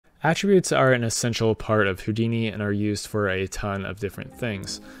Attributes are an essential part of Houdini and are used for a ton of different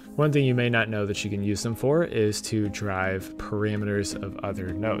things. One thing you may not know that you can use them for is to drive parameters of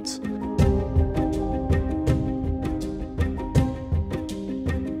other nodes.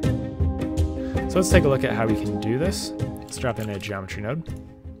 So let's take a look at how we can do this. Let's drop in a geometry node.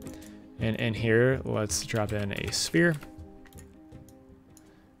 And in here, let's drop in a sphere.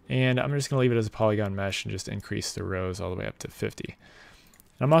 And I'm just going to leave it as a polygon mesh and just increase the rows all the way up to 50.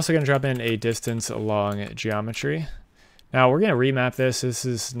 I'm also going to drop in a distance along geometry. Now we're going to remap this. This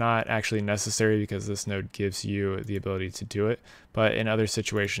is not actually necessary because this node gives you the ability to do it, but in other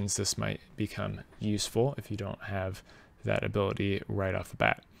situations this might become useful if you don't have that ability right off the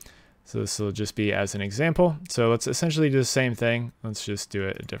bat. So this will just be as an example. So let's essentially do the same thing. Let's just do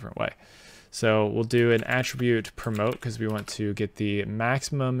it a different way. So we'll do an attribute promote because we want to get the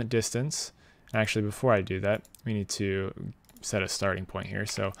maximum distance. Actually, before I do that, we need to set a starting point here.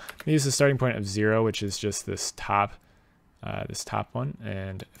 So I'm gonna use the starting point of 0, which is just this top one.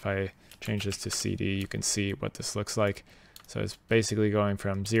 And if I change this to CD, you can see what this looks like. So it's basically going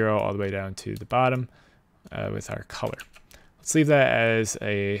from 0 all the way down to the bottom with our color. Let's leave that as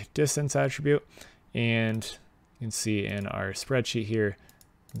a distance attribute, and you can see in our spreadsheet here,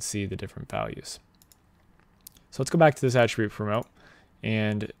 you can see the different values. So let's go back to this attribute promote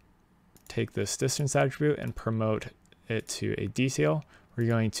and take this distance attribute and promote it to a detail. We're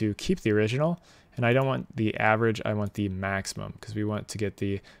going to keep the original, and I don't want the average, I want the maximum, because we want to get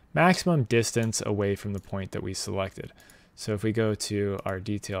the maximum distance away from the point that we selected. So if we go to our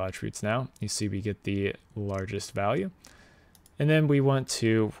detail attributes now, you see we get the largest value. And then we want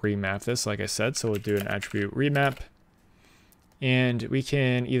to remap this, like I said, so we'll do an attribute remap. And we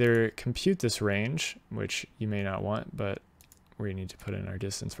can either compute this range, which you may not want, but we need to put in our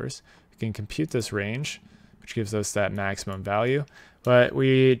distance first. We can compute this range, which gives us that maximum value. But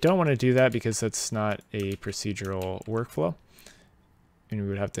we don't want to do that because that's not a procedural workflow. And we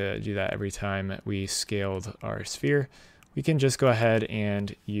would have to do that every time we scaled our sphere. We can just go ahead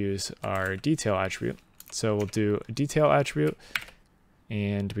and use our detail attribute. So we'll do a detail attribute,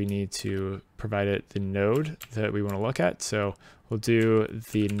 and we need to provide it the node that we want to look at. So we'll do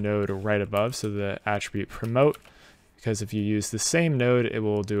the node right above, so the attribute promote, because if you use the same node, it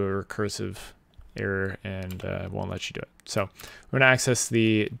will do a recursive error and won't let you do it. So we're going to access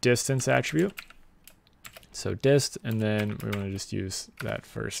the distance attribute. So dist, and then we want to just use that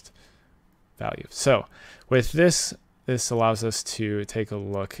first value. So with this, this allows us to take a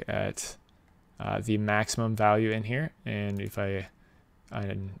look at the maximum value in here. And if I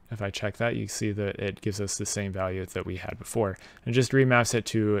check that, you see that it gives us the same value that we had before, and just remaps it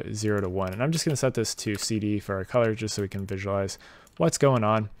to 0 to 1. And I'm just going to set this to CD for our color just so we can visualize what's going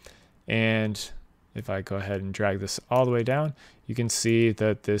on. And if I go ahead and drag this all the way down, you can see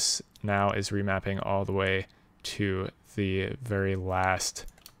that this now is remapping all the way to the very last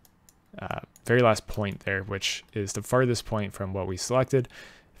point there, which is the farthest point from what we selected.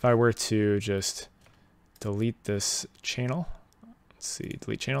 If I were to just delete this channel, let's see,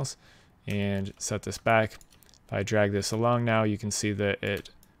 delete channels, and set this back. If I drag this along now, you can see that it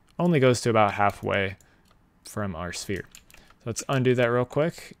only goes to about halfway from our sphere. So let's undo that real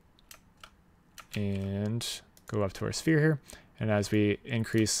quick and go up to our sphere here. And as we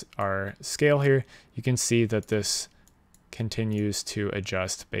increase our scale here, you can see that this continues to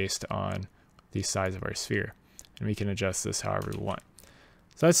adjust based on the size of our sphere. And we can adjust this however we want.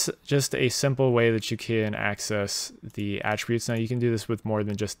 So that's just a simple way that you can access the attributes. Now you can do this with more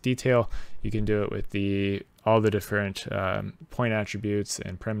than just detail. You can do it with all the different point attributes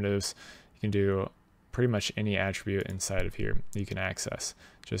and primitives. You can do pretty much any attribute inside of here you can access,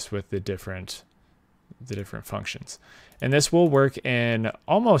 just with the different functions. And this will work in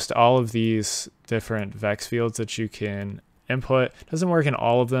almost all of these different vex fields that you can input. It doesn't work in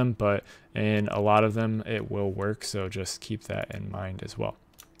all of them, but in a lot of them it will work. So just keep that in mind as well.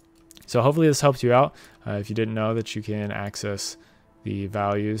 So hopefully this helped you out. If you didn't know that you can access the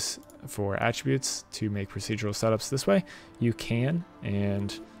values for attributes to make procedural setups this way, you can,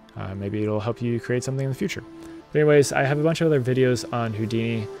 and maybe it'll help you create something in the future. But anyways, I have a bunch of other videos on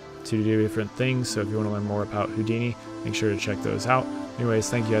Houdini to do different things. So if you want to learn more about Houdini, make sure to check those out. Anyways,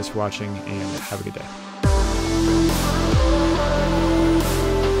 thank you guys for watching, and have a good day.